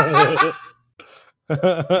time.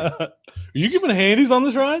 Are you giving handies on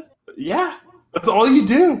this ride? Yeah, that's all you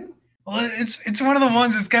do. Well, it's one of the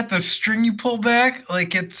ones that's got the string you pull back,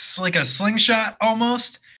 like it's like a slingshot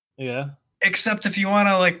almost. Yeah. Except if you want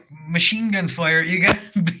to like machine gun fire, you got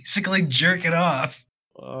to basically jerk it off.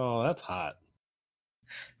 Oh, that's hot.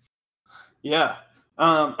 Yeah.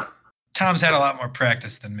 Tom's had a lot more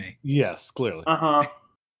practice than me. Yes, clearly.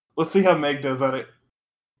 Let's see how Meg does at it.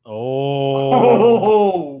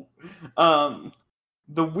 Oh.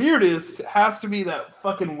 The weirdest has to be that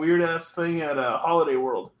fucking weird ass thing at Holiday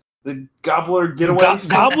World. The Gobbler getaway.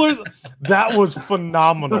 Gobblers. That was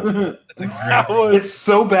phenomenal. It's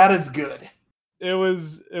so bad it's good. It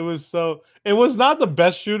was so. It was not the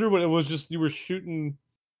best shooter, but it was just you were shooting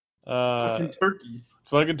Fucking turkeys.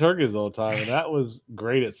 Fucking turkeys all the time, and that was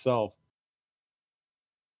great itself.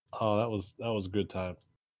 Oh, that was a good time.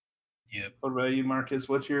 Yep. What about you, Marcus?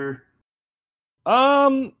 What's your I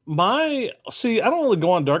don't really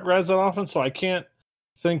go on dark rides that often, so I can't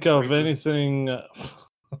think of anything.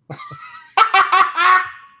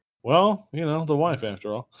 Well, the wife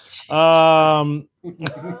after all.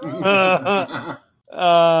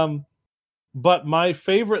 But my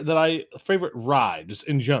favorite ride, just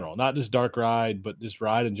in general, not just dark ride, but just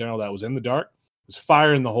ride in general that was in the dark, was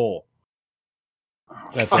Fire in the Hole.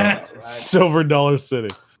 That's Silver Dollar City.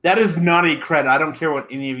 That is not a cred. I don't care what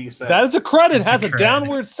any of you say. That is a cred. It has a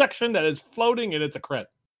downward section that is floating, and it's a cred.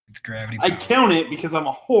 It's gravity. I count it because I'm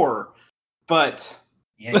a whore, but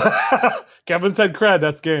Kevin said cred.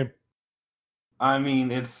 That's game. I mean,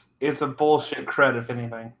 it's a bullshit cred, if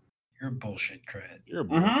anything. You're a bullshit cred. You're a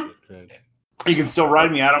bullshit cred. You can still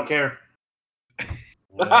ride me. I don't care.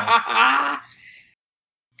 All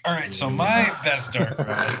right, so my best dark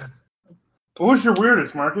ride. What was your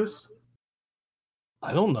weirdest, Marcus?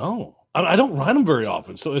 I don't know. I don't ride them very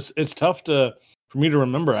often, so it's tough for me to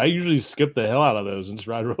remember. I usually skip the hell out of those and just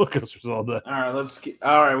ride roller coasters all day.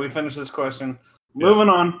 All right, we finished this question. Moving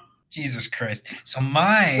on. Jesus Christ. So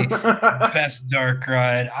my best dark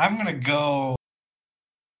ride, I'm going to go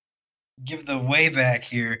give the way back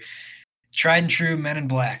here. Tried and true Men in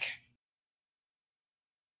Black.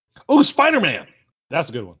 Oh, Spider-Man. That's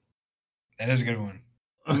a good one. That is a good one.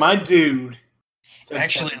 My dude.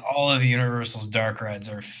 Actually, all of Universal's dark rides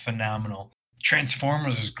are phenomenal.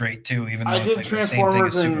 Transformers is great too, even though I it's did like Transformers the same thing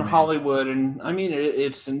as in Superman. Hollywood, and I mean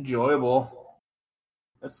it's enjoyable.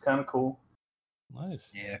 It's kind of cool. Nice.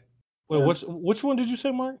 Yeah. Wait, which one did you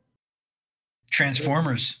say, Mark?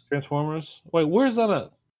 Transformers. Wait, where's that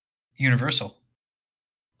at? Universal.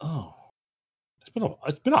 Oh,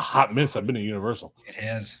 it's been a hot minute since I've been to Universal. It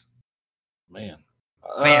has. Man.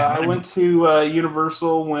 I went to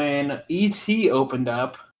Universal when E.T. opened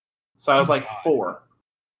up, so I was like 4.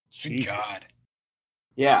 Good God.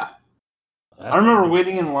 Yeah. I remember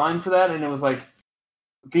waiting in line for that, and it was like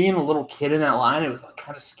being a little kid in that line. It was like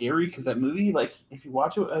kind of scary because that movie, like if you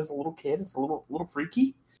watch it as a little kid, it's a little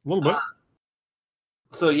freaky. A little bit.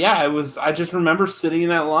 So yeah, I just remember sitting in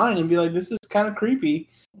that line and be like, "This is kind of creepy."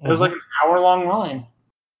 It was like an hour-long line.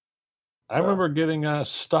 I remember getting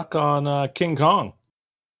stuck on King Kong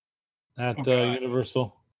at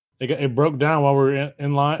Universal. It broke down while we were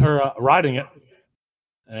in line or riding it,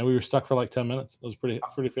 and we were stuck for like 10 minutes. It was pretty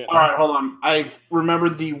fantastic. All right, hold on. I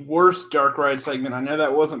remembered the worst dark ride segment. I know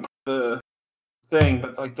that wasn't the thing,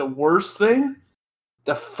 but like the worst thing,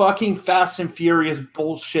 the fucking Fast and Furious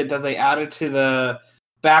bullshit that they added to the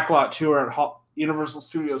backlot tour at Universal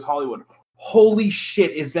Studios Hollywood. Holy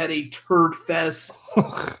shit, is that a turd fest?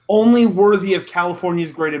 Only worthy of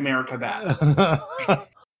California's Great America bad.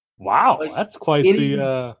 Wow, like, that's quite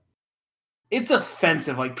the... It's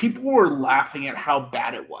offensive. Like, people were laughing at how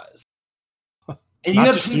bad it was. And you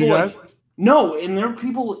have people like... No, and there are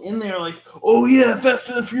people in there like, oh yeah, Fast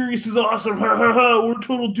and the Furious is awesome. Ha ha ha, we're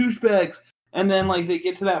total douchebags. And then, like, they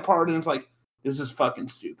get to that part and it's like, this is fucking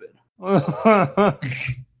stupid.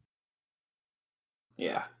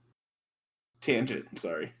 Yeah. Tangent,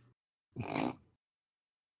 sorry.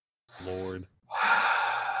 Lord.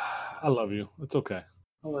 I love you. It's okay.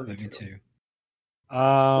 I love you too.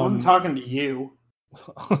 I wasn't talking to you.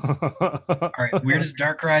 All right, weirdest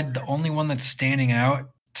dark ride. The only one that's standing out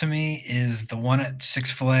to me is the one at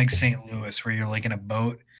Six Flags St. Louis where you're like in a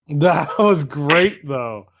boat. That was great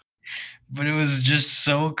though. But it was just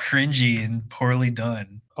so cringy and poorly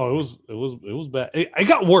done. Oh, it was bad. It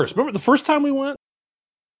got worse. Remember the first time we went?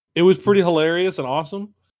 It was pretty hilarious and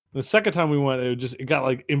awesome. The second time we went, it got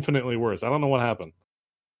like infinitely worse. I don't know what happened.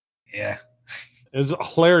 Yeah. It was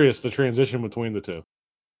hilarious, the transition between the two.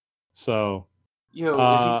 So, if you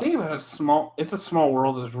think about it, it's a small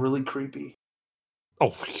world is really creepy.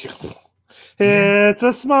 Oh, it's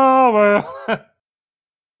a small world.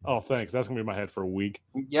 Oh, thanks. That's gonna be in my head for a week.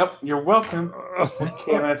 Yep, you're welcome. What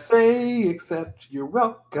can I say except you're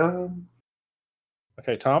welcome?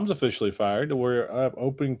 Okay, Tom's officially fired. We're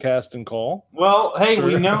open casting call. Well, hey,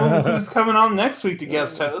 we know who's coming on next week to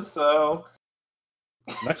guest host, so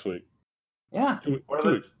next week. Yeah. 2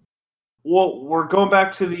 weeks. Well, we're going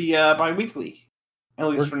back to the bi-weekly, at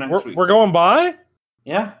least for next week. We're going by?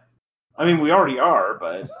 Yeah. I mean, we already are,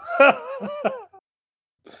 but...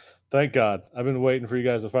 Thank God. I've been waiting for you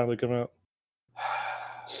guys to finally come out.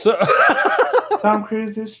 So Tom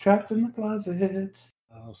Cruise is trapped in the closet.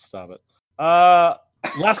 Oh, stop it.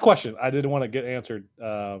 Last question I didn't want to get answered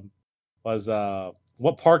was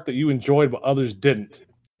what park that you enjoyed but others didn't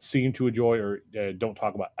seem to enjoy or don't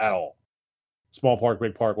talk about at all? Small park,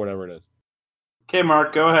 big park, whatever it is. Okay,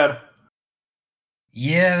 Mark, go ahead.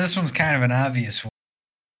 Yeah, this one's kind of an obvious one.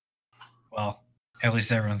 Well, at least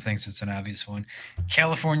everyone thinks it's an obvious one.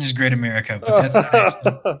 California's Great America,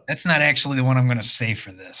 but that's not actually the one I'm going to say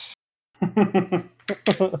for this.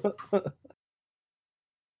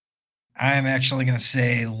 I'm actually going to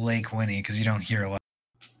say Lake Winnie because you don't hear a lot.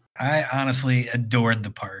 I honestly adored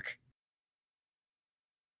the park.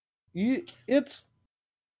 You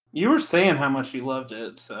were saying how much you loved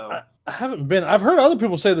it, so I haven't been. I've heard other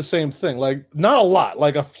people say the same thing. Like not a lot,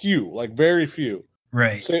 like a few, like very few.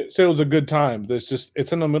 Right. Say it was a good time. It's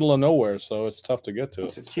in the middle of nowhere, so it's tough to get to.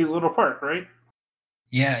 It's a cute little park, right?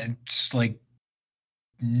 Yeah, it's like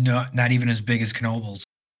not even as big as Knoebels.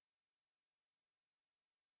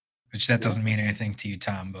 Which that doesn't mean anything to you,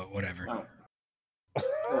 Tom, but whatever. Oh.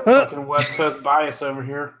 Fucking West Coast bias over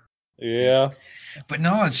here. Yeah. But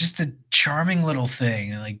no, it's just a charming little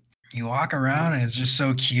thing. Like you walk around and it's just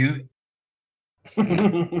so cute. Is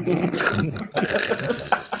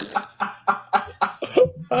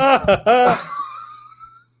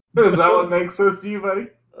that what makes sense to you, buddy?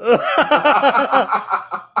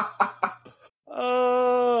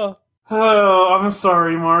 Oh, I'm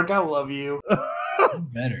sorry, Mark. I love you.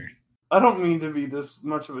 Better. I don't mean to be this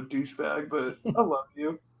much of a douchebag, but I love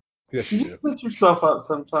you. Yes, you just let yourself out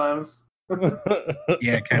sometimes.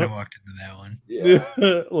 Yeah, I kind of walked into that one. Yeah,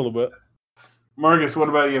 a little bit. Marcus, what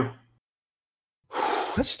about you?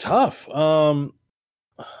 That's tough. Let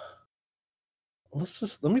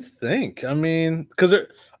me think. I mean, because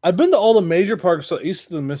I've been to all the major parks east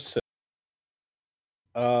of the Mississippi,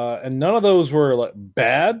 and none of those were like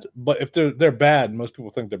bad. But if they're bad, most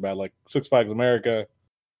people think they're bad. Like Six Flags America.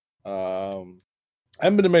 I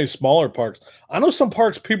haven't been to many smaller parks. I know some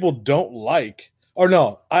parks people don't like. Or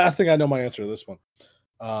no, I think I know my answer to this one.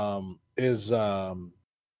 Oh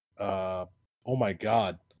my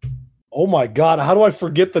God, how do I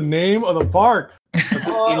forget the name of the park? Is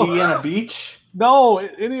it Indiana Beach? No,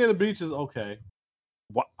 Indiana Beach is okay.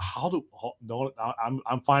 What? I'm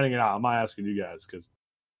finding it out. I'm not asking you guys because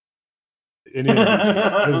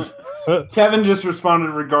Indiana Beach Kevin just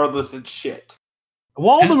responded regardless. It's shit.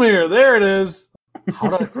 Waldemere, there it is. How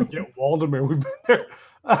did I forget Waldemere? We've been there.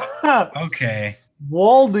 Okay.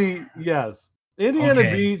 Waldy, yes. Indiana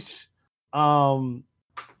Beach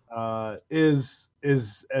is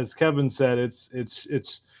as Kevin said, it's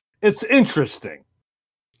interesting.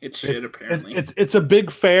 It's shit, apparently. It's a big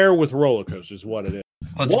fair with roller coasters, what it is.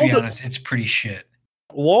 Let's be honest, it's pretty shit.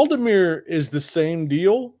 Waldemere is the same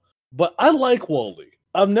deal, but I like Waldy.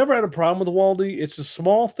 I've never had a problem with Waldy. It's a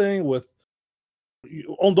small thing with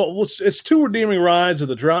it's two redeeming rides of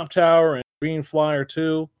the Drop Tower and Green Flyer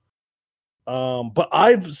 2.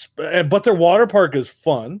 But their water park is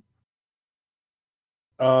fun.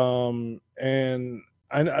 And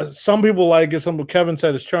some people like it. Kevin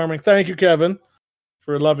said it's charming. Thank you, Kevin,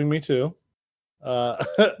 for loving me too.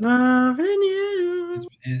 Loving you.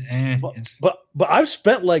 But I've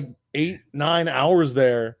spent like 8-9 hours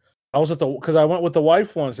there. I was because I went with the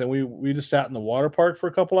wife once, and we just sat in the water park for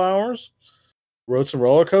a couple hours, rode some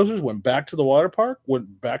roller coasters, went back to the water park,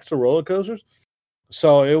 went back to roller coasters.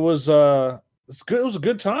 So it was it's good. It was a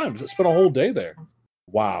good time. I spent a whole day there.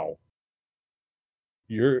 Wow.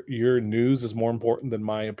 Your news is more important than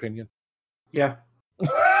my opinion. Yeah.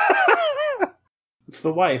 It's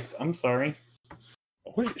the wife. I'm sorry.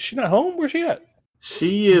 She not home? Where's she at?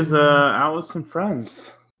 She is out with some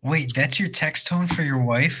friends. Wait, that's your text tone for your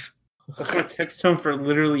wife? That's my text tone for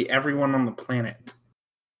literally everyone on the planet.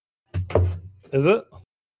 Is it?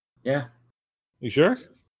 Yeah. You sure?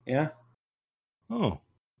 Yeah. Oh,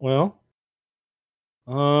 well.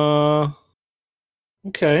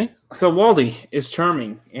 Okay. So Waldy is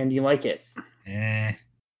charming, and you like it. Eh.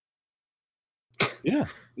 Yeah.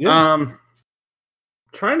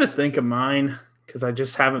 Trying to think of mine because I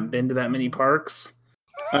just haven't been to that many parks.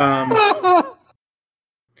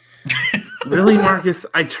 Really, Marcus?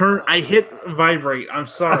 I hit vibrate. I'm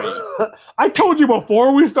sorry. I told you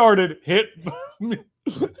before we started. Hit.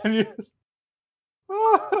 And you...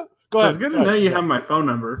 Go So ahead. it's good to know you have my phone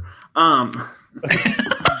number.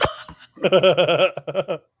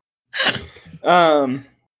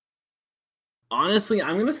 Honestly,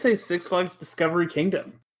 I'm gonna say Six Flags Discovery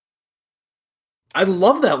Kingdom. I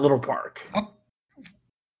love that little park. Oh.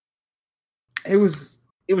 It was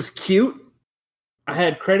cute. I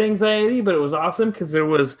had credit anxiety, but it was awesome because there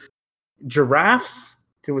was giraffes,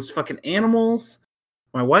 there was fucking animals.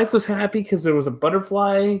 My wife was happy because there was a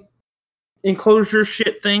butterfly enclosure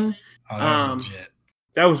shit thing. Oh, that was legit.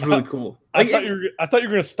 That was really cool. I thought you were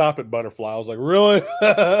going to stop at butterfly. I was like, really?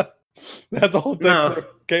 That's all it takes for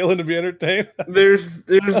Caitlin to be entertained. There's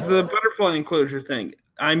the butterfly enclosure thing.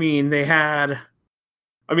 I mean,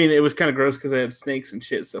 it was kind of gross because they had snakes and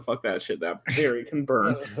shit. So fuck that shit. That berry can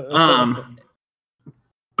burn.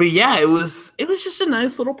 But yeah, it was just a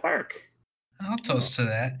nice little park. I'll toast to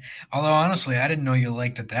that. Although honestly, I didn't know you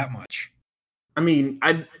liked it that much. I mean,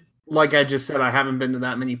 like I just said, I haven't been to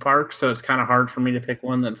that many parks, so it's kind of hard for me to pick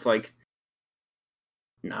one that's like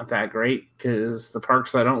not that great because the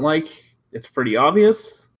parks I don't like, it's pretty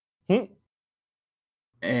obvious. And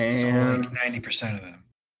So like 90%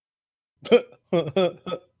 of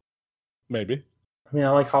them. Maybe. I mean,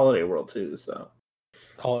 I like Holiday World too, so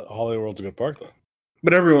Holiday World's a good park though.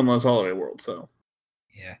 But everyone loves Holiday World, so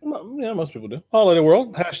yeah. Yeah, most people do. Holiday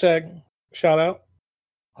World, hashtag shout out.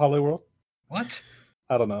 Holiday World. What?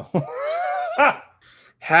 I don't know.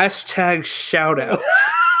 Hashtag shout out.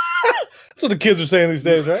 That's what the kids are saying these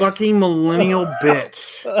days, right? Fucking millennial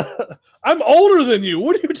bitch. I'm older than you.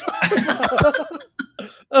 What are you talking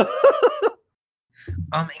about?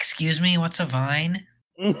 Excuse me, what's a Vine?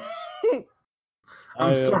 I'm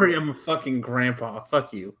sorry, I'm a fucking grandpa.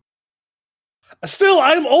 Fuck you. Still,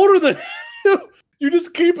 I'm older than you. You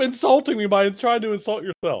just keep insulting me by trying to insult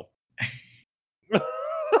yourself.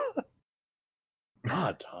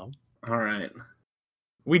 God, Tom. All right.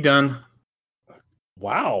 We done.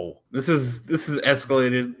 Wow. This is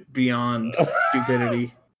escalated beyond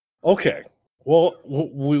stupidity. Okay. Well,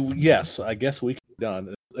 yes, I guess we can be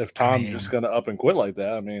done. If Tom's just going to up and quit like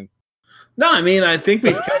that, I mean. No, I mean, I think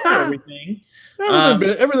we've covered everything.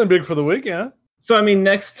 Everything big for the week, yeah. So, I mean,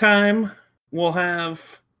 next time we'll have...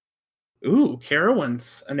 Ooh,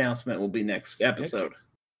 Carowinds announcement will be next episode.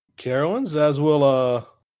 Carowinds, as will...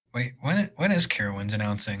 Wait, when is Carowinds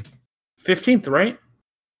announcing? 15th, right?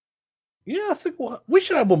 Yeah, I think we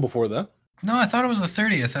should have one before then. No, I thought it was the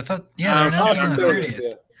 30th. I thought, they're announcing on the 30th.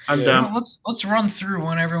 Yeah. I'm down. Well, let's run through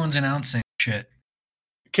when everyone's announcing shit.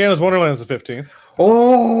 Canada's Wonderland's the 15th.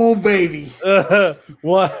 Oh, baby.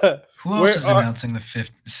 What? Who else is announcing the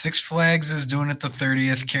 5th? Six Flags is doing it the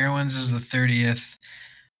 30th. Carowinds is the 30th.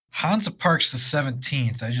 Hansa Park's the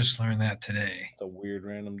 17th. I just learned that today. It's a weird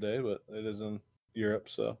random day, but it is in Europe,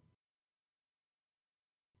 so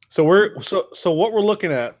what we're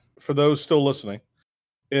looking at for those still listening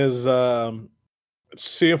is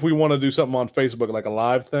see if we want to do something on Facebook, like a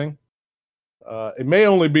live thing. It may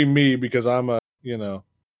only be me because I'm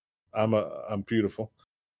beautiful,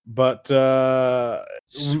 but swear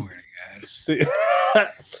to God,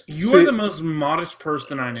 you are the most modest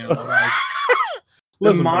person I know. Like,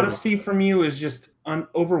 the modesty from you is just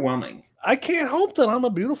overwhelming. I can't help that I'm a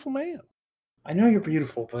beautiful man. I know you're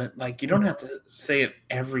beautiful, but like you don't have to say it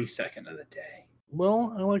every second of the day.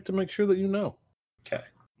 Well, I like to make sure that you know. Okay.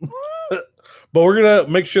 But we're going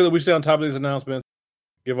to make sure that we stay on top of these announcements,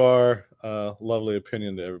 give our lovely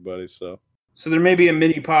opinion to everybody. So there may be a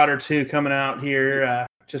mini pod or two coming out here,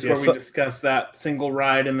 where we discuss that single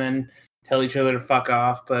ride and then tell each other to fuck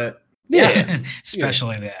off. But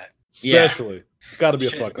especially that. Especially. It's got to be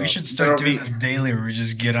a fuck off. We should start doing this daily where we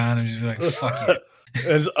just get on and just be like, fuck it.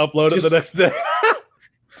 And just upload it the next day.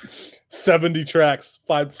 70 tracks,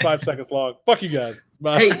 five seconds long. Fuck you guys.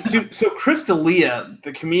 Bye. Hey, dude, so Chris D'Elia,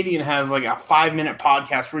 the comedian, has like a 5-minute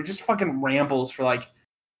podcast where he just fucking rambles for like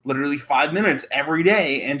literally 5 minutes every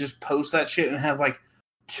day and just posts that shit and has like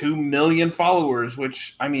 2 million followers,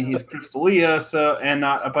 which, I mean, he's Chris D'Elia, and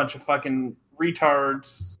not a bunch of fucking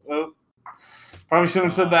retards. So, probably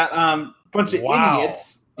shouldn't have said that. Bunch of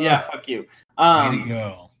idiots. Yeah, fuck you. Way to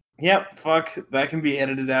go. Yep, fuck. That can be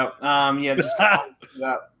edited out. Yeah, just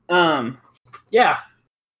that. Yeah.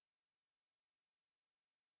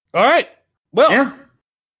 All right. Well, yeah.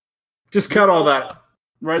 Just cut all that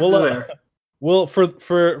right there. Well, for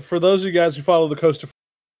those of you guys who follow the Coast of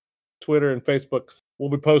Twitter and Facebook, we'll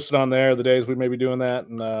be posted on there the days we may be doing that,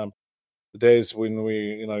 and the days when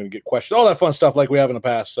we get questions, all that fun stuff like we have in the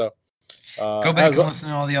past. So Go back and listen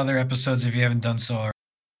to all the other episodes if you haven't done so already.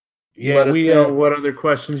 Yeah, Let us know what other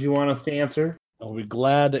questions you want us to answer. I'll be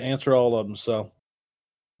glad to answer all of them. So,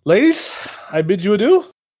 ladies, I bid you adieu.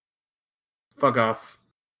 Fuck off.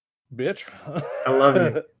 Bitch. I love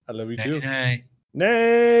you. I love you too. Nay.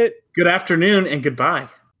 Nate. Good afternoon and goodbye.